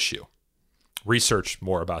about the issue, research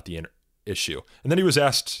more about the issue. And then he was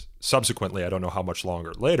asked subsequently, I don't know how much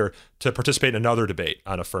longer later, to participate in another debate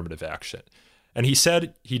on affirmative action. And he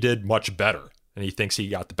said he did much better, and he thinks he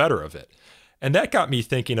got the better of it. And that got me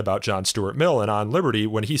thinking about John Stuart Mill and On Liberty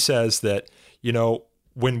when he says that,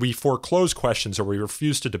 when we foreclose questions or we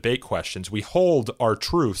refuse to debate questions, we hold our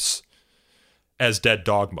truths as dead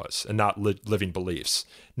dogmas and not living beliefs.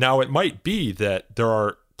 Now, it might be that there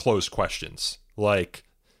are closed questions like,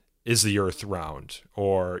 is the earth round?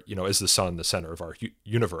 Or, is the sun the center of our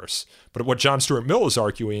universe? But what John Stuart Mill is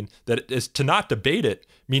arguing, that is to not debate it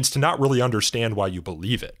means to not really understand why you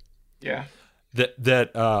believe it. Yeah.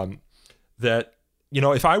 That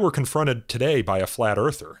if I were confronted today by a flat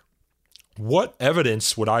earther, what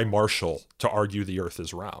evidence would I marshal to argue the earth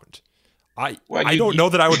is round? I don't know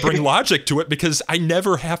that I would bring logic to it because I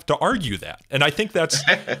never have to argue that. And I think that's,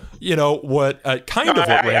 what Randall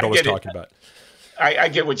was talking about. I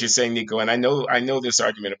get what you're saying, Nico, and I know this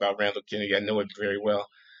argument about Randall Kennedy. I know it very well.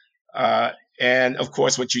 And of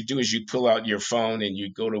course, what you do is you pull out your phone and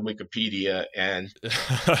you go to Wikipedia, and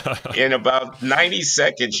in about 90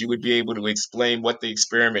 seconds, you would be able to explain what the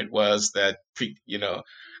experiment was, et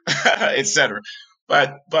cetera.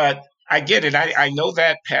 But I get it. I know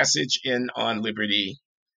that passage in On Liberty,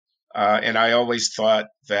 and I always thought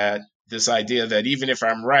that this idea that even if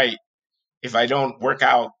I'm right, if I don't work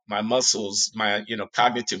out my muscles, my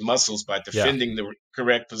cognitive muscles by defending the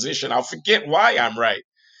correct position, I'll forget why I'm right.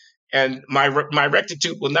 And my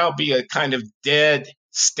rectitude will now be a kind of dead,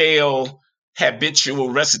 stale, habitual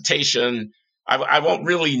recitation. I won't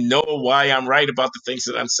really know why I'm right about the things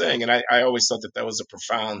that I'm saying. And I always thought that was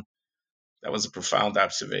a profound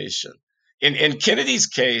observation. In Kennedy's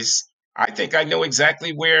case, I think I know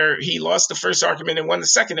exactly where he lost the first argument and won the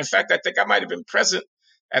second. In fact, I think I might have been present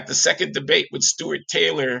at the second debate with Stuart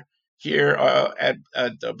Taylor here at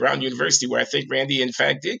Brown University, where I think Randy, in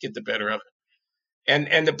fact, did get the better of it.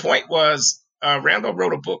 And the point was, Randall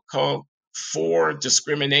wrote a book called For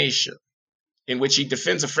Discrimination, in which he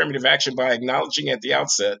defends affirmative action by acknowledging at the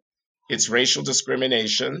outset it's racial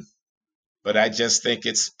discrimination, but I just think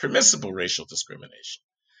it's permissible racial discrimination.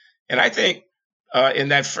 And I think in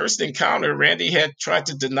that first encounter, Randy had tried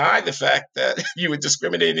to deny the fact that you were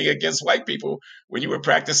discriminating against white people when you were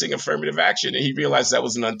practicing affirmative action, and he realized that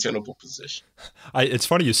was an untenable position. It's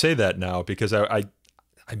funny you say that now, because I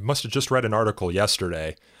must have just read an article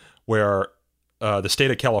yesterday where the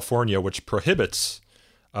state of California, which prohibits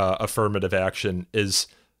affirmative action, is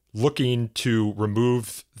looking to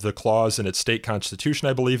remove the clause in its state constitution,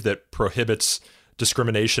 I believe, that prohibits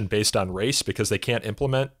discrimination based on race because they can't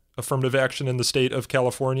implement affirmative action in the state of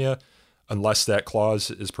California unless that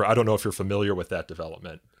clause is I don't know if you're familiar with that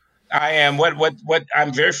development. I am. What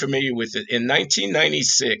I'm very familiar with it. In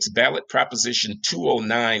 1996, ballot proposition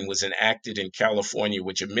 209 was enacted in California,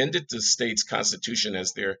 which amended the state's constitution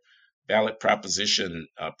as their ballot proposition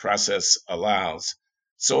process allows,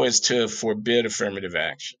 so as to forbid affirmative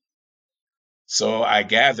action. So I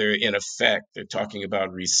gather, in effect, they're talking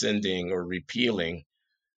about rescinding or repealing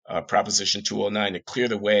Proposition 209 to clear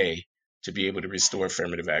the way to be able to restore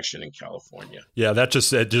affirmative action in California. Yeah,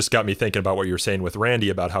 it just got me thinking about what you were saying with Randy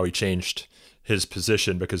about how he changed his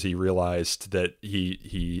position because he realized that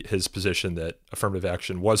his position that affirmative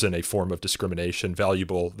action wasn't a form of discrimination,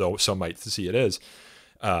 valuable though some might see it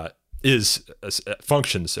is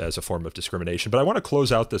functions as a form of discrimination. But I want to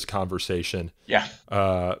close out this conversation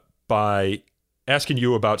by asking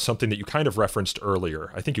you about something that you kind of referenced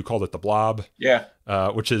earlier. I think you called it the blob,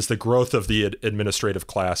 which is the growth of the administrative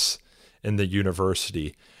class in the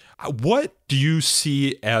university. What do you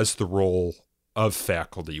see as the role of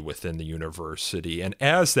faculty within the university? And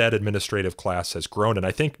as that administrative class has grown, and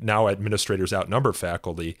I think now administrators outnumber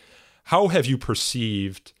faculty, how have you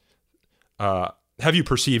perceived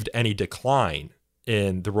any decline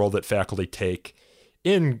in the role that faculty take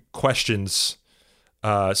in questions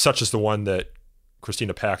such as the one that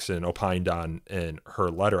Christina Paxson opined on in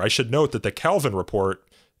her letter? I should note that the Calvin Report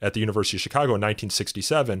at the University of Chicago in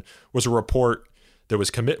 1967 was a report that was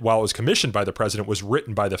while it was commissioned by the president, was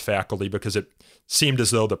written by the faculty because it seemed as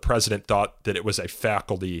though the president thought that it was a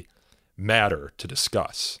faculty matter to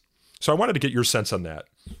discuss. So I wanted to get your sense on that.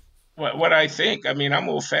 What I think, I mean, I'm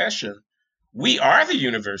old-fashioned. We are the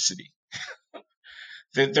university.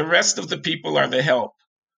 The rest of the people are the help.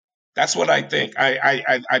 That's what I think.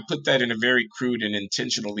 I put that in a very crude and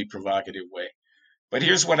intentionally provocative way. But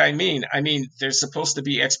here's what I mean. I mean, there's supposed to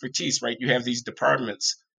be expertise, right? You have these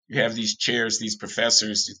departments, you have these chairs, these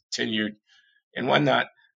professors, tenured and whatnot.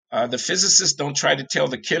 The physicists don't try to tell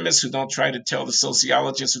the chemists, who don't try to tell the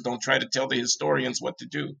sociologists, who don't try to tell the historians what to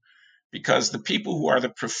do. Because the people who are the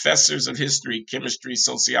professors of history, chemistry,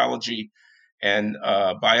 sociology, and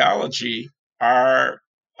biology are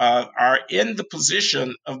in the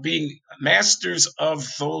position of being masters of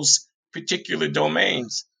those particular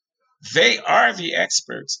domains. They are the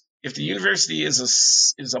experts. If the university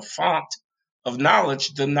is a font of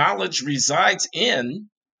knowledge, the knowledge resides in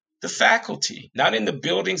the faculty, not in the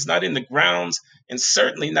buildings, not in the grounds, and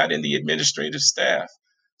certainly not in the administrative staff.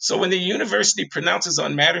 So when the university pronounces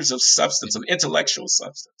on matters of substance, of intellectual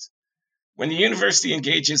substance, when the university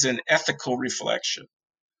engages in ethical reflection,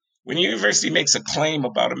 when the university makes a claim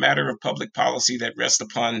about a matter of public policy that rests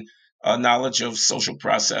upon knowledge of social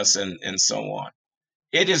process and so on,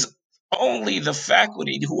 it is only the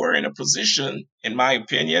faculty who are in a position, in my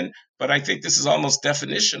opinion, but I think this is almost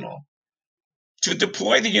definitional, to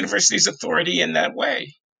deploy the university's authority in that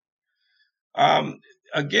way.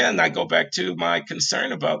 Again, I go back to my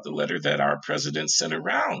concern about the letter that our president sent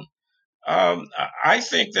around. I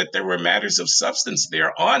think that there were matters of substance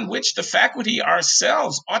there on which the faculty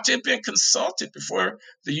ourselves ought to have been consulted before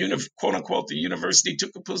the quote unquote the university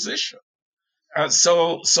took a position.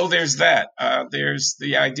 So there's that. There's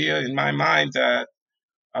the idea in my mind that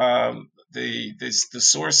the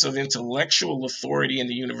source of intellectual authority in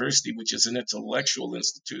the university, which is an intellectual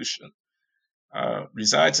institution,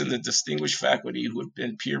 resides in the distinguished faculty who have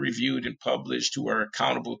been peer-reviewed and published, who are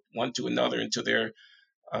accountable one to another into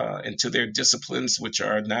their disciplines, which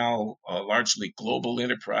are now largely global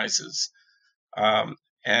enterprises.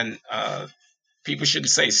 And people shouldn't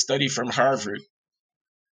say study from Harvard.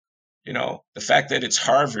 You know, the fact that it's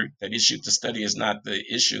Harvard that issued the study is not the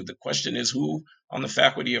issue. The question is who on the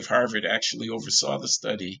faculty of Harvard actually oversaw the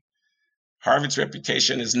study. Harvard's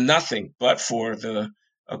reputation is nothing but for the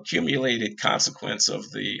accumulated consequence of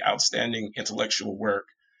the outstanding intellectual work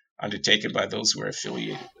undertaken by those who are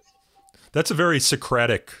affiliated with it. That's a very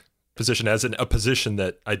Socratic position, as in a position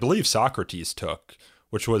that I believe Socrates took,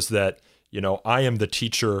 which was that, you know, I am the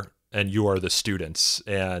teacher and you are the students,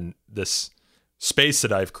 and this space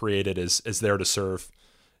that I've created is there to serve,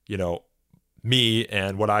 you know, me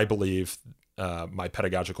and what I believe my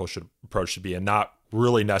pedagogical approach should be, and not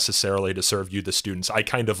really necessarily to serve you, the students. I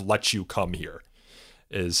kind of let you come here,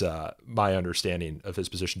 is my understanding of his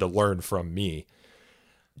position, to learn from me.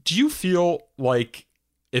 Do you feel like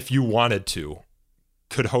if you wanted to,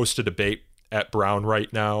 could host a debate at Brown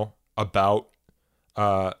right now about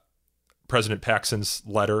President Paxson's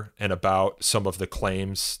letter and about some of the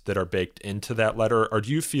claims that are baked into that letter? Or do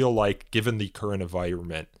you feel like, given the current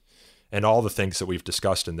environment, and all the things that we've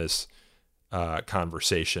discussed in this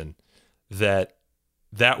conversation, that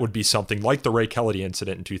would be something like the Ray Kelly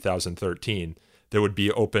incident in 2013 that would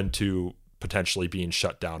be open to potentially being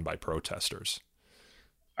shut down by protesters?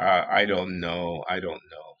 I don't know.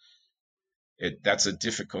 That's a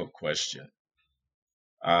difficult question.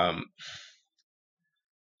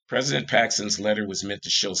 President Paxson's letter was meant to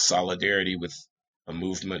show solidarity with a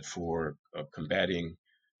movement for combating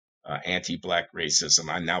anti-Black racism.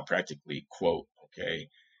 I now practically quote, okay?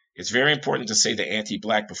 It's very important to say the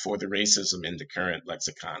anti-Black before the racism in the current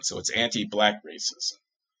lexicon. So it's anti-Black racism.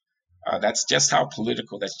 That's just how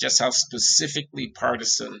political, that's just how specifically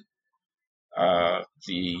partisan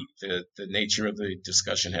the nature of the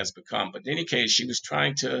discussion has become. But in any case, she was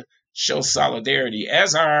trying to show solidarity,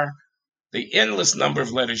 as are the endless number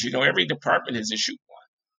of letters. Every department has issued one.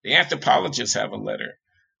 The anthropologists have a letter.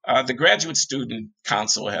 The Graduate Student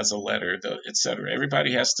Council has a letter, et cetera.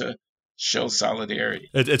 Everybody has to show solidarity.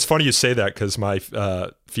 It's funny you say that, because my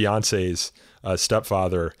fiance's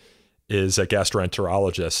stepfather is a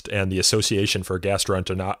gastroenterologist, and the Association for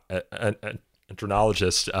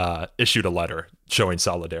Gastroenterologists issued a letter showing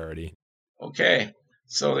solidarity. Okay,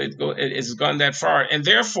 so it's gone that far, and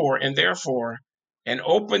therefore, an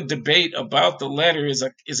open debate about the letter is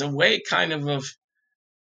a way kind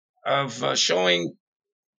of showing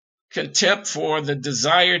contempt for the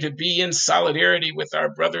desire to be in solidarity with our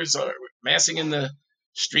brothers massing in the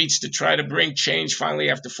streets to try to bring change finally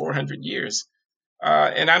after 400 years.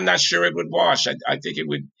 And I'm not sure it would wash. I think it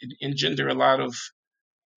would engender a lot of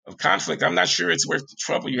conflict. I'm not sure it's worth the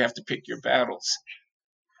trouble. You have to pick your battles.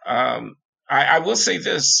 I will say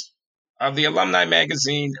this. The alumni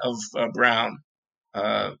magazine of Brown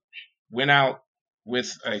went out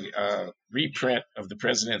with a reprint of the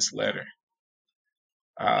president's letter.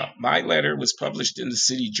 My letter was published in the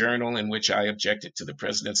City Journal, in which I objected to the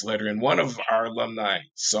president's letter, and one of our alumni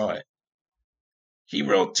saw it. He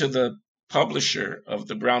wrote to the publisher of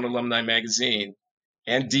the Brown Alumni magazine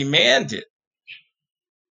and demanded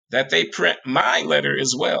that they print my letter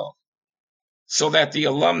as well, so that the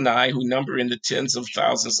alumni, who number in the tens of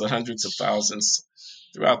thousands or hundreds of thousands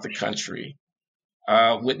throughout the country,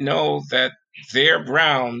 would know that their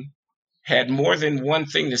Brown had more than one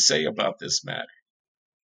thing to say about this matter.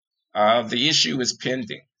 The issue is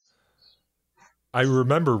pending. I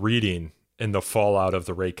remember reading in the fallout of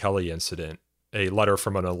the Ray Kelly incident a letter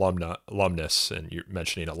from an alumnus, and you're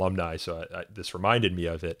mentioning alumni, so this reminded me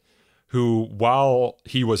of it, who, while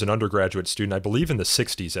he was an undergraduate student, I believe in the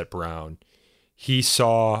 60s at Brown, he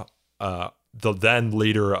saw the then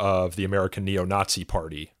leader of the American Neo-Nazi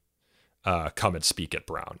Party come and speak at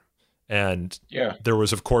Brown. And there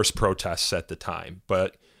was, of course, protests at the time,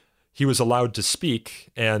 but he was allowed to speak,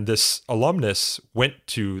 and this alumnus went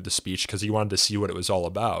to the speech because he wanted to see what it was all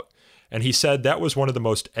about. And he said that was one of the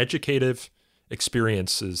most educative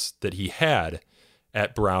experiences that he had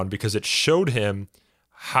at Brown, because it showed him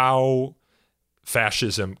how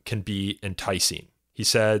fascism can be enticing. He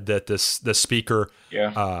said that the speaker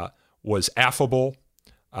was affable,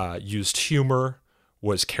 used humor,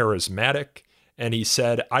 was charismatic. And he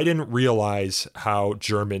said, I didn't realize how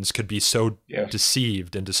Germans could be so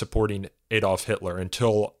deceived into supporting Adolf Hitler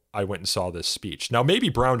until I went and saw this speech. Now, maybe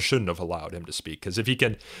Brown shouldn't have allowed him to speak, because if he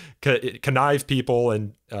can connive people,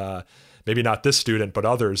 and maybe not this student, but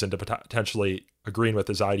others, into potentially agreeing with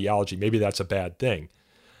his ideology, maybe that's a bad thing.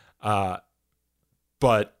 But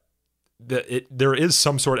there is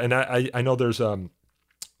some sort, and I know there's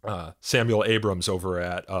Samuel Abrams over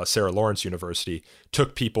at Sarah Lawrence University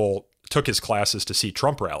took his classes to see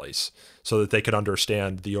Trump rallies so that they could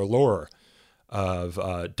understand the allure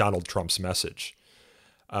of Donald Trump's message.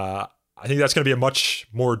 I think that's going to be a much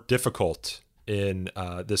more difficult in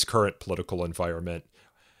this current political environment.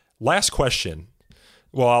 Last question.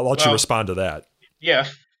 Well, I'll let you respond to that. Yeah.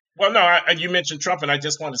 Well, no, you mentioned Trump, and I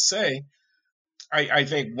just want to say, I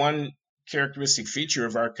think one characteristic feature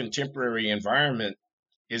of our contemporary environment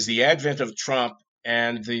is the advent of Trump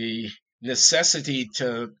and the necessity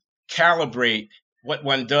to calibrate what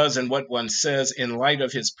one does and what one says in light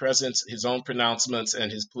of his presence, his own pronouncements, and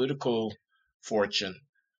his political fortune.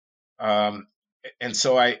 And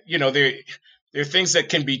so there are things that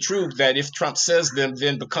can be true that if Trump says them,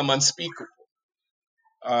 then become unspeakable,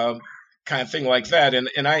 kind of thing like that.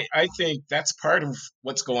 And I think that's part of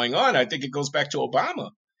what's going on. I think it goes back to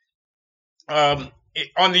Obama.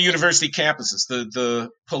 On the university campuses, the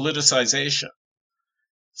politicization.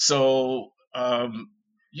 So,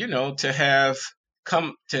 to have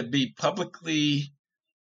come to be publicly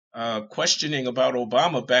questioning about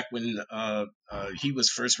Obama back when he was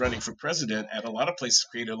first running for president at a lot of places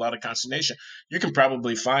created a lot of consternation. You can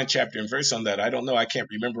probably find chapter and verse on that. I don't know. I can't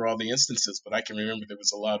remember all the instances, but I can remember there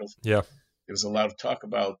was a lot of talk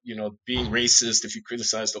about, being racist if you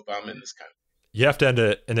criticized Obama and this kind of. You have to end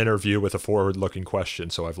an interview with a forward-looking question,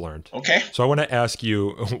 so I've learned. Okay. So I want to ask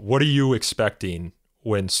you, what are you expecting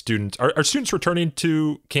when students are students returning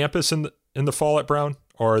to campus in the fall at Brown,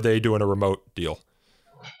 or are they doing a remote deal?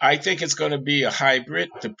 I think it's going to be a hybrid.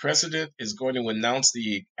 The president is going to announce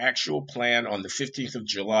the actual plan on the 15th of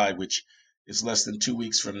July, which is less than 2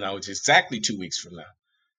 weeks from now. It's exactly 2 weeks from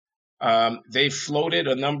now. They floated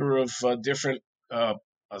a number of different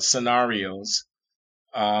scenarios.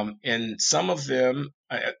 And some of them,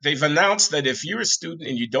 they've announced that if you're a student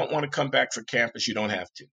and you don't want to come back for campus, you don't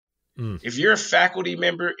have to. If you're a faculty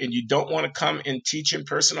member and you don't want to come and teach in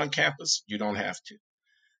person on campus, you don't have to.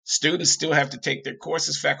 Students still have to take their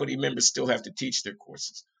courses. Faculty members still have to teach their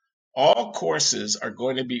courses. All courses are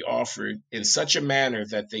going to be offered in such a manner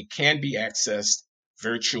that they can be accessed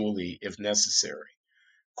virtually if necessary.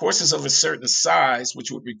 Courses of a certain size, which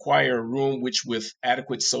would require a room which with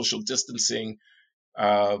adequate social distancing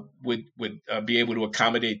would be able to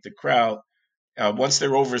accommodate the crowd. Once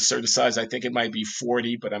they're over a certain size, I think it might be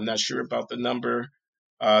 40, but I'm not sure about the number.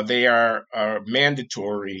 They are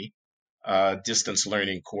mandatory distance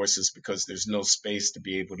learning courses because there's no space to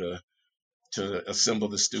be able to assemble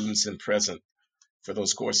the students in present for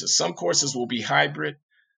those courses. Some courses will be hybrid.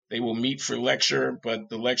 They will meet for lecture, but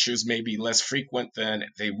the lectures may be less frequent than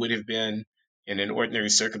they would have been in an ordinary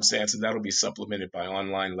circumstance, and that'll be supplemented by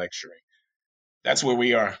online lecturing. That's where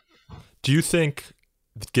we are. Do you think,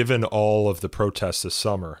 given all of the protests this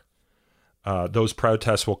summer, those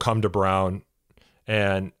protests will come to Brown?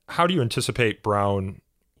 And how do you anticipate Brown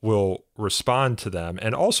will respond to them?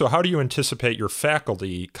 And also, how do you anticipate your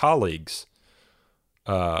faculty colleagues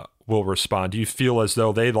will respond? Do you feel as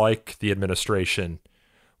though they, like the administration,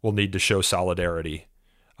 will need to show solidarity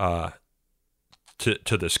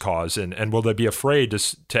to this cause? And will they be afraid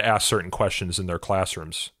to ask certain questions in their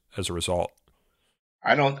classrooms as a result?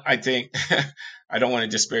 I don't want to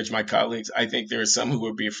disparage my colleagues. I think there are some who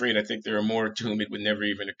would be afraid. I think there are more to whom it would never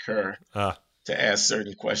even occur to ask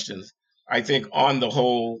certain questions. I think on the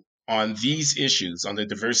whole, on these issues, on the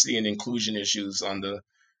diversity and inclusion issues, on the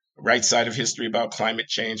right side of history about climate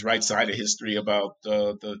change, right side of history about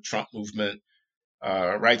the Trump movement,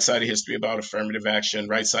 right side of history about affirmative action,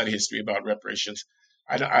 right side of history about reparations,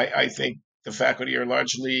 I think the faculty are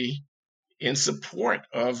largely in support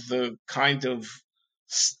of the kind of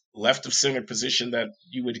left of center position that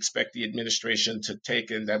you would expect the administration to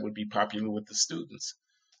take, and that would be popular with the students.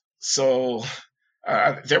 So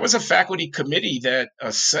there was a faculty committee that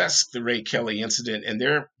assessed the Ray Kelly incident, and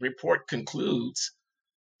their report concludes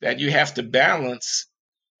that you have to balance,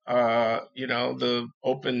 the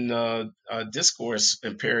open discourse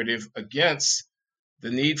imperative against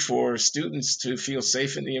the need for students to feel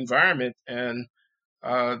safe in the environment, and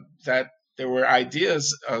that there were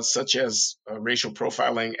ideas such as racial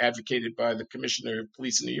profiling advocated by the Commissioner of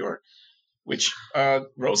Police in New York, which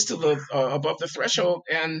rose to the above the threshold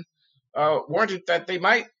and warranted that they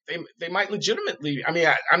might legitimately. I mean,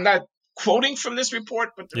 I'm not quoting from this report,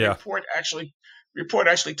 but the report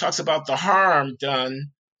actually talks about the harm done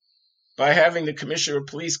by having the Commissioner of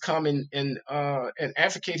Police come and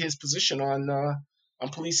advocate his position on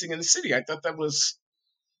policing in the city. I thought that was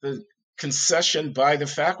the concession by the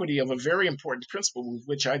faculty of a very important principle with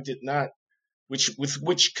which I did not,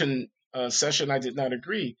 concession I did not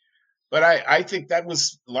agree. But I think that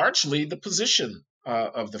was largely the position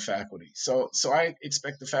of the faculty. So I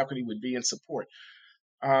expect the faculty would be in support.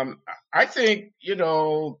 I think,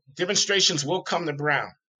 demonstrations will come to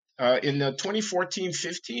Brown. In the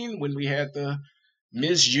 2014-15, when we had the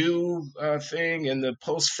Ms. U thing and the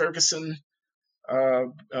post-Ferguson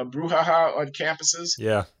brouhaha on campuses.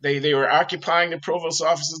 Yeah, they were occupying the provost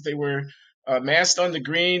offices. They were massed on the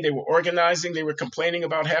green. They were organizing. They were complaining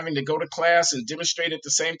about having to go to class and demonstrate at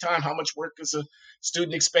the same time. How much work is a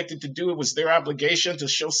student expected to do? It was their obligation to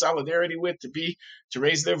show solidarity with, to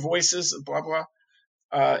raise their voices, blah blah.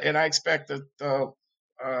 And I expect that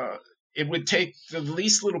it would take the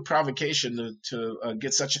least little provocation to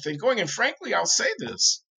get such a thing going. And frankly, I'll say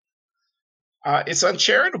this. It's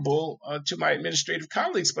uncharitable to my administrative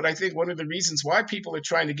colleagues, but I think one of the reasons why people are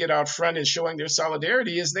trying to get out front and showing their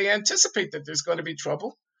solidarity is they anticipate that there's going to be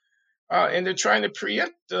trouble, and they're trying to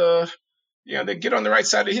preempt. They get on the right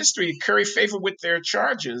side of history, curry favor with their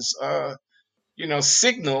charges,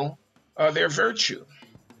 signal their virtue.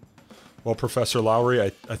 Well, Professor Lowry,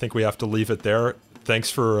 I think we have to leave it there. thanks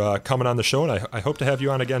for coming on the show, and I hope to have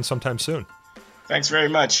you on again sometime soon. Thanks very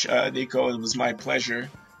much, Nico. It was my pleasure.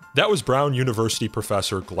 That was Brown University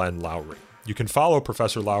professor Glenn Loury. You can follow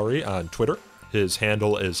Professor Loury on Twitter. His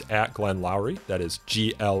handle is @GlennLoury. That is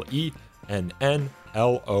GLENNLOURY.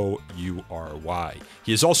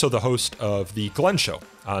 He is also the host of The Glenn Show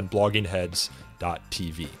on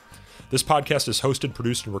bloggingheads.tv. This podcast is hosted,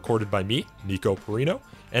 produced, and recorded by me, Nico Perino,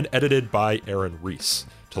 and edited by Aaron Reese.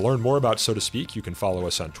 To learn more about So to Speak, you can follow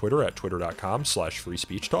us on Twitter at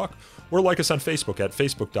twitter.com/freespeechtalk, or like us on Facebook at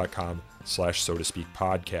facebook.com/So to Speak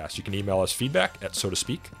podcast. You can email us feedback at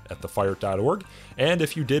sotospeak@thefire.org. And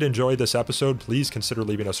if you did enjoy this episode, please consider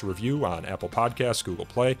leaving us a review on Apple Podcasts, Google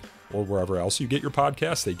Play, or wherever else you get your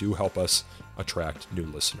podcasts. They do help us attract new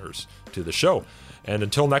listeners to the show. And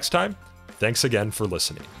until next time, thanks again for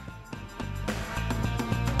listening.